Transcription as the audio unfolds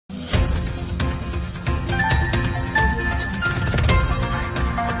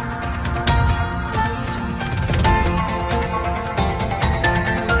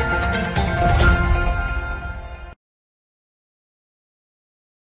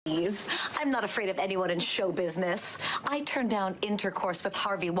I'm not afraid of anyone in show business. I turned down intercourse with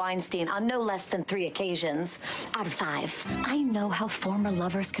Harvey Weinstein on no less than 3 occasions out of 5. I know how former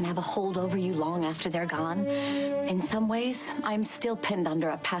lovers can have a hold over you long after they're gone. In some ways, I'm still pinned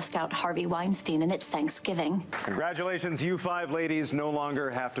under a passed-out Harvey Weinstein, and it's Thanksgiving. Congratulations, you 5 ladies no longer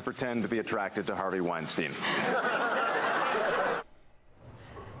have to pretend to be attracted to Harvey Weinstein.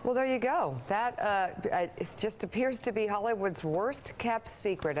 Well, there you go. That it just appears to be Hollywood's worst-kept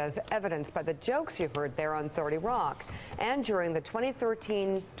secret, as evidenced by the jokes you heard there on 30 Rock. And during the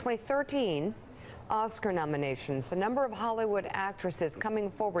 2013 Oscar nominations, the number of Hollywood actresses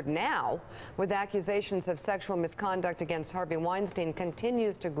coming forward now with accusations of sexual misconduct against Harvey Weinstein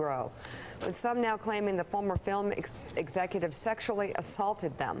continues to grow, with some now claiming the former film executive sexually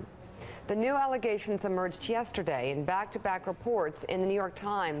assaulted them. The new allegations emerged yesterday in back-to-back reports in the New York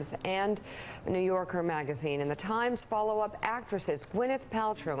Times and the New Yorker magazine. In the Times, follow-up actresses Gwyneth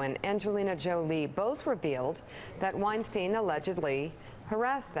Paltrow and Angelina Jolie both revealed that Weinstein allegedly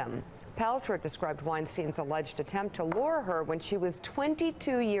harassed them. Paltrow described Weinstein's alleged attempt to lure her when she was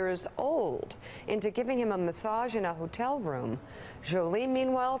 22 years old into giving him a massage in a hotel room. Jolie,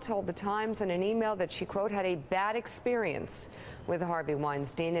 meanwhile, told the Times in an email that she, quote, had a bad experience with Harvey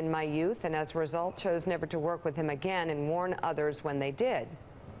Weinstein in my youth and as a result chose never to work with him again and warn others when they did.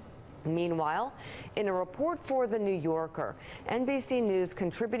 Meanwhile, in a report for The New Yorker, NBC News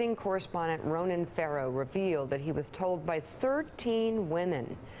contributing correspondent Ronan Farrow revealed that he was told by 13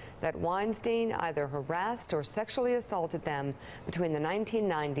 women that Weinstein either harassed or sexually assaulted them between the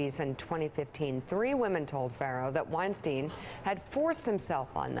 1990s and 2015. 3 women told Farrow that Weinstein had forced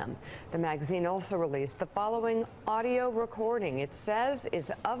himself on them. The magazine also released the following audio recording. It says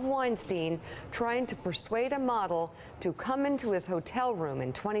is of Weinstein trying to persuade a model to come into his hotel room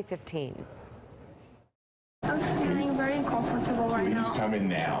in 2015. I'm feeling very uncomfortable right now. Please come in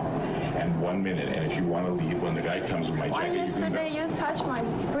now and 1 minute, and if you want to leave when the guy comes with my jacket, yesterday you touched my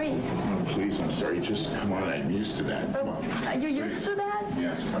wrist. Oh, please, I'm sorry. Just come on. I'm used to that. Come on. Are you used to that?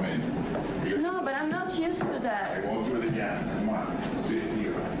 Yes, come in. No, but I'm not used to that. I won't do it again. Come on. Sit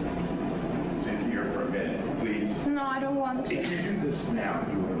here. Sit here for a minute, please. No, I don't want to. If you do this now,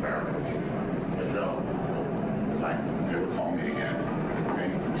 you will embarrass me. No. Never call me again. Okay?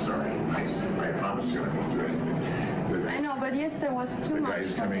 I'm sorry. I promise you I won't do anything. I know, but yesterday was too much. The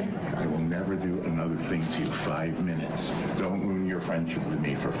guy's coming. I will never do another thing to you. 5 minutes. Don't ruin your friendship with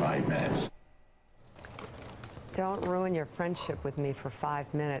me for 5 minutes. Don't ruin your friendship with me for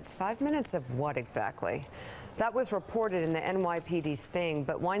 5 minutes. 5 minutes of what exactly? That was reported in the NYPD sting,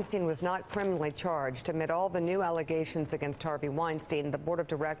 but Weinstein was not criminally charged. Amid all the new allegations against Harvey Weinstein, the board of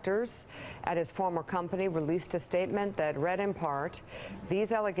directors at his former company released a statement that read in part,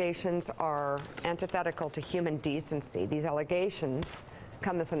 these allegations are antithetical to human decency. These allegations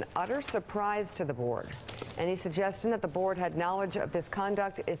come as an utter surprise to the board. Any suggestion that the board had knowledge of this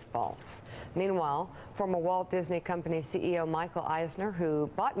conduct is false. Meanwhile, former Walt Disney Company CEO Michael Eisner, who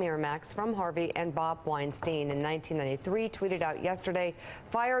bought Miramax from Harvey and Bob Weinstein in 1993, tweeted out yesterday,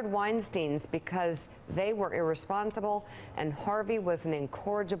 fired Weinsteins because they were irresponsible and Harvey was an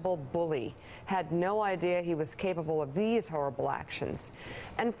incorrigible bully. Had no idea he was capable of these horrible actions.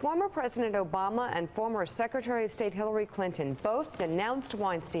 And former President Obama and former Secretary of State Hillary Clinton both denounced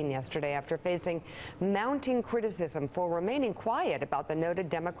Weinstein yesterday after facing mounting criticism for remaining quiet about the noted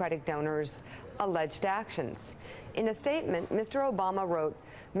Democratic donor's alleged actions. In a statement, Mr. Obama wrote,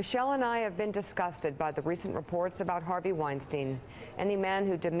 Michelle and I have been disgusted by the recent reports about Harvey Weinstein. Any man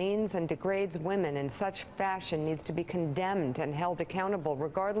who demeans and degrades women in such fashion needs to be condemned and held accountable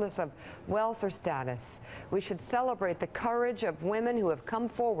regardless of wealth or status. We should celebrate the courage of women who have come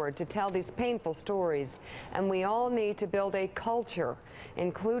forward to tell these painful stories, and we all need to build a culture,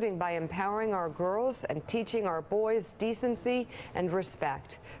 including by empowering our girls and teaching our boys decency and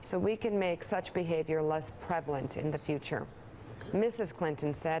respect, so we can make such behavior less prevalent in the future. Mrs.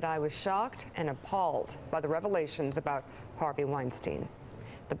 Clinton said, I was shocked and appalled by the revelations about Harvey Weinstein.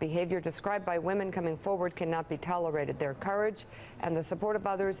 The behavior described by women coming forward cannot be tolerated. Their courage and the support of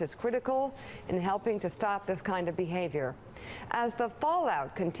others is critical in helping to stop this kind of behavior. As the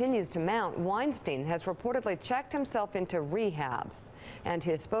fallout continues to mount, Weinstein has reportedly checked himself into rehab. And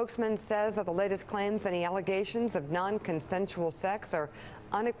his spokesman says of the latest claims, any allegations of non-consensual sex are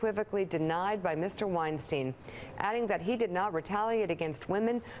unequivocally denied by Mr. Weinstein, adding that he did not retaliate against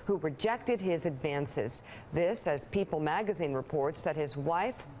women who rejected his advances. This, as People magazine reports that his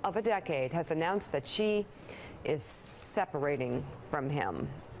wife of a decade has announced that she is separating from him.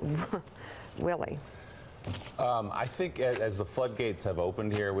 Willie. I think as the floodgates have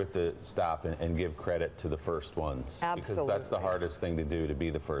opened here, we have to stop and give credit to the first ones. Absolutely. Because that's the hardest thing to do, to be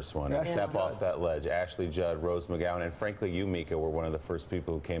the first one. Yeah. Step off that ledge. Ashley Judd, Rose McGowan, and frankly, you, Mika, were one of the first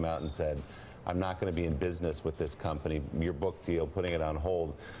people who came out and said, I'm not going to be in business with this company. Your book deal, putting it on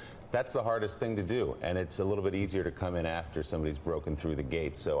hold. That's the hardest thing to do, and it's a little bit easier to come in after somebody's broken through the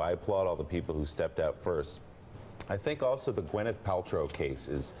gate. So I applaud all the people who stepped out first. I think also the Gwyneth Paltrow case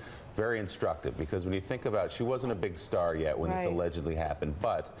is very instructive, because when you think about it, she wasn't a big star yet when this allegedly happened,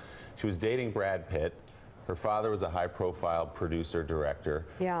 but she was dating Brad Pitt. Her father was a high-profile producer, director.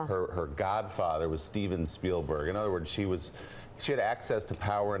 Yeah. Her godfather was Steven Spielberg. In other words, she had access to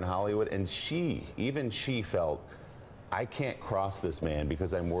power in Hollywood, and even she felt, I can't cross this man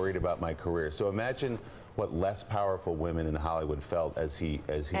because I'm worried about my career. So imagine what less powerful women in Hollywood felt as he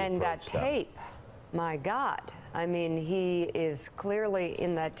And that approached them. tape, my God. I mean, he is clearly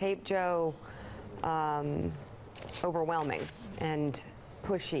in that tape, Joe, overwhelming and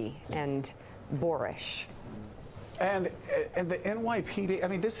pushy and boorish. And the NYPD, I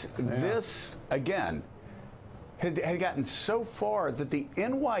mean, this again, had gotten so far that the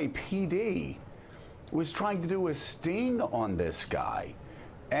NYPD was trying to do a sting on this guy.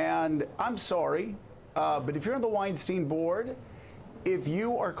 And I'm sorry, but if you're on the Weinstein board, if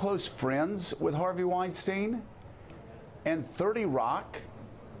you are close friends with Harvey Weinstein, and 30 Rock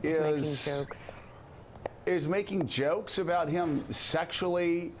is making jokes about him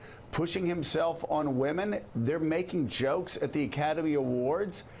sexually pushing himself on women, they're making jokes at the Academy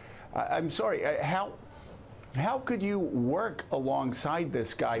Awards. I'm sorry, how could you work alongside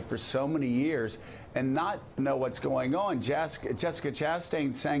this guy for so many years and not know what's going on? Jessica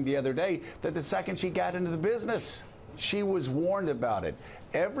Chastain sang the other day that the second she got into the business, she was warned about it.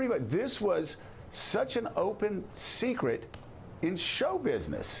 Everybody, this was such an open secret in show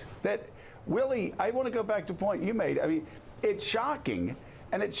business that, Willie, I want to go back to a point you made. I mean, it's shocking,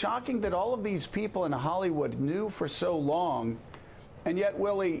 and it's shocking that all of these people in Hollywood knew for so long, and yet,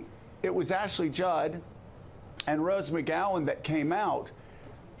 Willie, it was Ashley Judd and Rose McGowan that came out.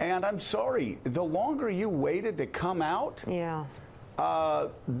 And I'm sorry, the longer you waited to come out, yeah,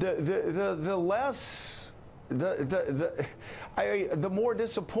 the less, the more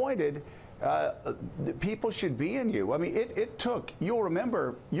disappointed people should be in you. I mean, it took, you'll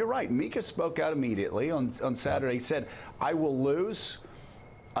remember, you're right, Mika spoke out immediately on Saturday, said, I will lose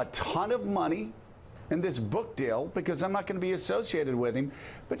a ton of money in this book deal because I'm not going to be associated with him.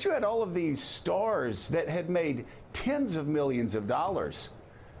 But you had all of these stars that had made tens of millions of dollars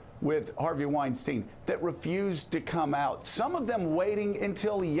with Harvey Weinstein that refused to come out. Some of them waiting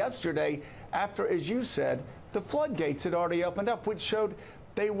until yesterday after, as you said, the floodgates had already opened up, which showed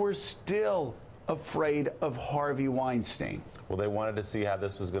they were still afraid of Harvey Weinstein. Well, they wanted to see how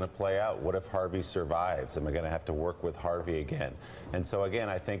this was going to play out. What if Harvey survives? Am I going to have to work with Harvey again? And so, again,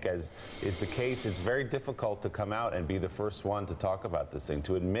 I think, as is the case, it's very difficult to come out and be the first one to talk about this thing,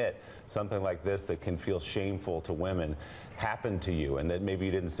 to admit something like this that can feel shameful to women happened to you, and that maybe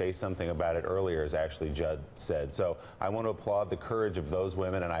you didn't say something about it earlier, as Ashley Judd said. So I want to applaud the courage of those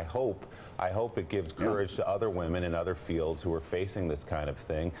women, and I hope it gives courage to other women in other fields who are facing this kind of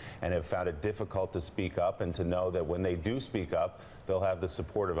thing and have found it difficult to speak up, and to know that when they do speak up, they'll have the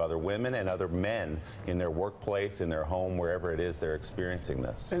support of other women and other men in their workplace, in their home, wherever it is they're experiencing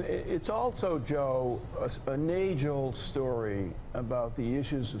this. And it's also, Joe, an age-old story about the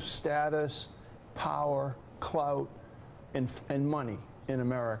issues of status, power, clout, and money in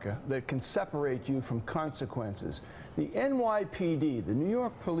America that can separate you from consequences. The NYPD, the New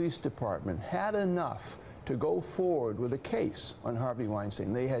York Police Department, had enough to go forward with a case on Harvey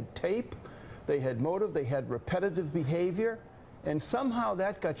Weinstein. They had tape, they had motive, they had repetitive behavior, and somehow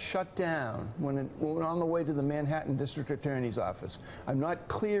that got shut down when it went on the way to the Manhattan District Attorney's office. I'm not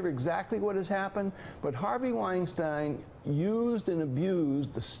clear exactly what has happened, but Harvey Weinstein used and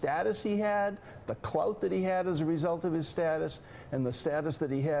abused the status he had, the clout that he had as a result of his status, and the status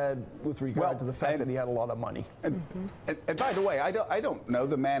that he had with regard to the fact that he had a lot of money. And by the way, I don't know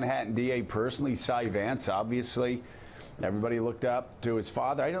the Manhattan DA personally, Cy Vance, obviously. Everybody looked up to his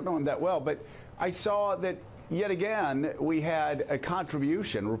father. I don't know him that well, but I saw that yet again, we had a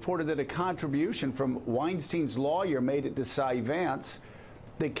contribution, reported that a contribution from Weinstein's lawyer made it to Cy Vance.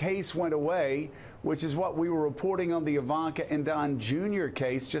 The case went away, which is what we were reporting on the Ivanka and Don Jr.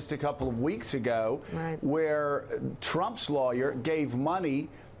 case just a couple of weeks ago, where Trump's lawyer gave money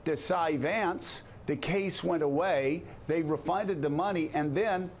to Cy Vance. The case went away. They refunded the money and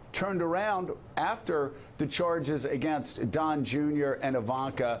then turned around after the charges against Don Jr. and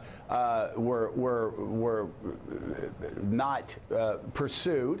Ivanka were not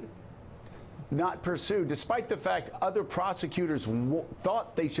pursued. not pursued, despite the fact other prosecutors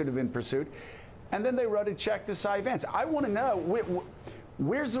thought they should have been pursued. And then they wrote a check to Cy Vance. I want to know,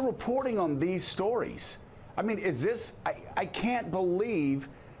 where's the reporting on these stories? I mean, is this, I can't believe,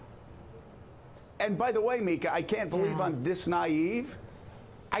 and by the way, Mika, I can't believe I'm this naive.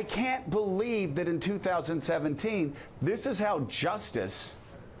 I can't believe that in 2017, this is how justice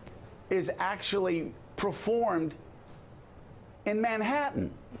is actually performed in Manhattan.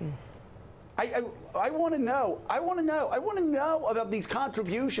 I want to know. I want to know about these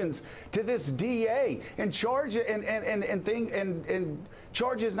contributions to this DA and charges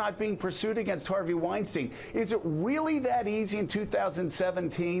not being pursued against Harvey Weinstein. Is it really that easy in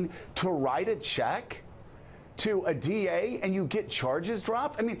 2017 to write a check to a DA and you get charges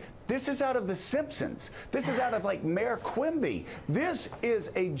dropped? I mean, this is out of The Simpsons. This is out of like Mayor Quimby. This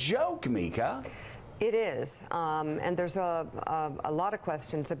is a joke, Mika. It is, and there's a lot of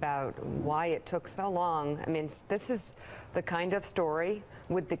questions about why it took so long. I mean, this is the kind of story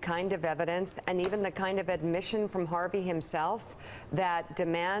with the kind of evidence and even the kind of admission from Harvey himself that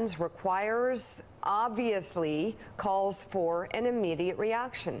demands, requires, obviously calls for an immediate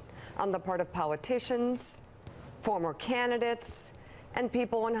reaction on the part of politicians, former candidates, and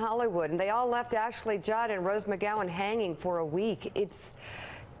people in Hollywood. And they all left Ashley Judd and Rose McGowan hanging for a week. It's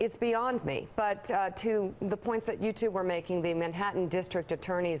beyond me. But to the points that you two were making, the Manhattan District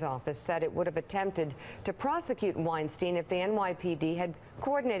Attorney's Office said it would have attempted to prosecute Weinstein if the NYPD had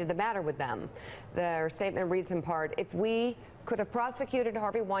coordinated the matter with them. Their statement reads in part, if we could have prosecuted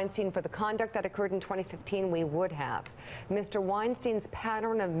Harvey Weinstein for the conduct that occurred in 2015, we would have. Mr. Weinstein's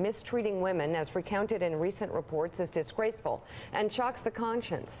pattern of mistreating women, as recounted in recent reports, is disgraceful and shocks the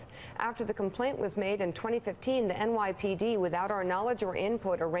conscience. After the complaint was made in 2015, the NYPD, without our knowledge or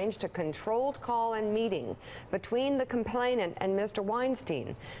input, arranged a controlled call and meeting between the complainant and Mr.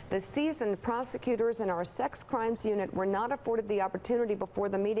 Weinstein. The seasoned prosecutors in our sex crimes unit were not afforded the opportunity before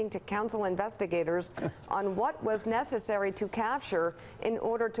the meeting to counsel investigators on what was necessary to capture in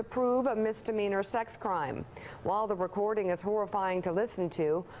order to prove a misdemeanor sex crime. While the recording is horrifying to listen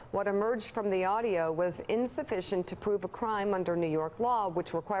to, what emerged from the audio was insufficient to prove a crime under New York law,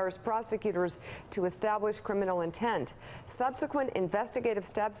 which requires prosecutors to establish criminal intent. Subsequent investigative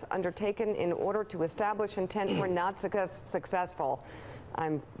steps undertaken in order to establish intent were not successful.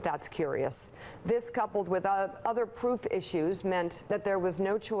 That's curious. This, coupled with other proof issues, meant that there was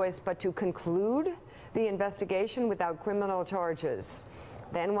no choice but to conclude the investigation without criminal charges.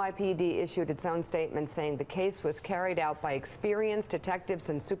 The NYPD issued its own statement saying the case was carried out by experienced detectives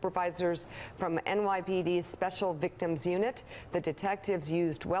and supervisors from NYPD's Special Victims Unit. The detectives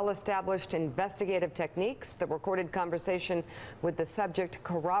used well-established investigative techniques. The recorded conversation with the subject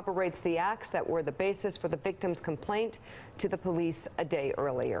corroborates the acts that were the basis for the victim's complaint to the police a day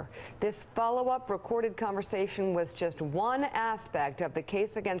earlier. This follow-up recorded conversation was just one aspect of the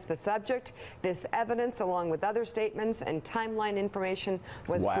case against the subject. This evidence, along with other statements and timeline information,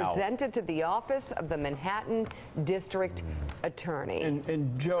 was presented to the office of the Manhattan District Attorney.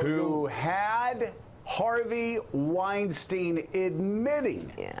 And Joe, who had Harvey Weinstein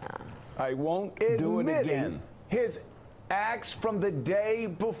admitting, I won't do it again, his acts from the day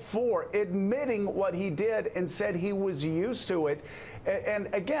before, admitting what he did and said he was used to it. And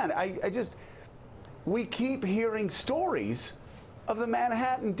again, we keep hearing stories of the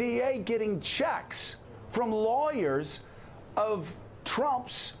Manhattan DA getting checks from lawyers of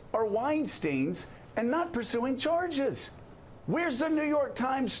Trump's or Weinstein's and not pursuing charges. Where's the New York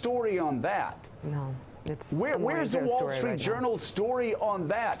Times story on that? No. Where's the Wall Street Journal story on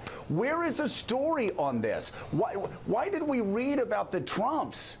that? Where is the story on this? Why did we read about the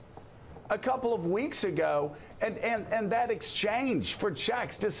Trumps a couple of weeks ago and that exchange for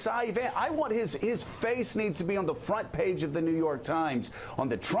checks to Cy Vance? I want his face needs to be on the front page of the New York Times on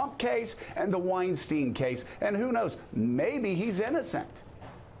the Trump case and the Weinstein case. And who knows, maybe he's innocent.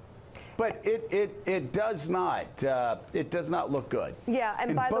 But it does not look good. Yeah,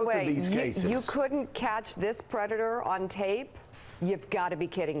 and by the way, you couldn't catch this predator on tape. You've got to be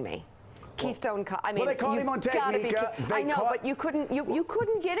kidding me. Keystone. I mean, well, they caught him on tape, Mika. I know, but you couldn't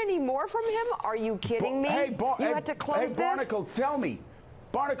get any more from him. Are you kidding me? You had to close this. Barnacle, tell me.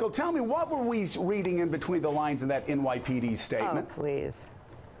 Barnacle, tell me, what were we reading in between the lines in that NYPD statement? Oh, please.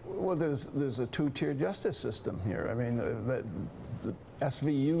 Well, there's a two-tier justice system here. I mean, the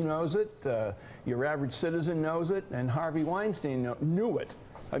SVU knows it, your average citizen knows it, and Harvey Weinstein knew it.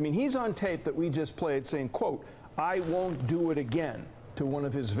 I mean, he's on tape that we just played saying, quote, I won't do it again, to one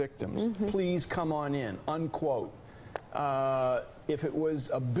of his victims. Please come on in, unquote. If it was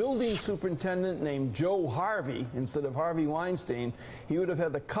a building superintendent named Joe Harvey instead of Harvey Weinstein, he would have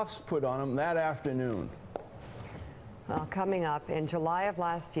had the cuffs put on him that afternoon. Well, coming up, in July of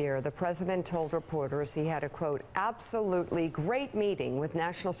last year, the president told reporters he had a, quote, absolutely great meeting with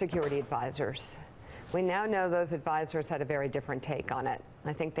national security advisors. We now know those advisors had a very different take on it.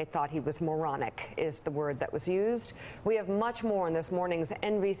 I think they thought he was moronic, is the word that was used. We have much more in this morning's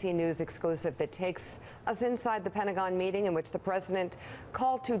NBC News exclusive that takes us inside the Pentagon meeting in which the president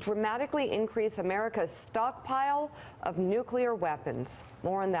called to dramatically increase America's stockpile of nuclear weapons.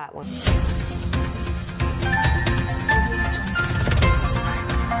 More on that one.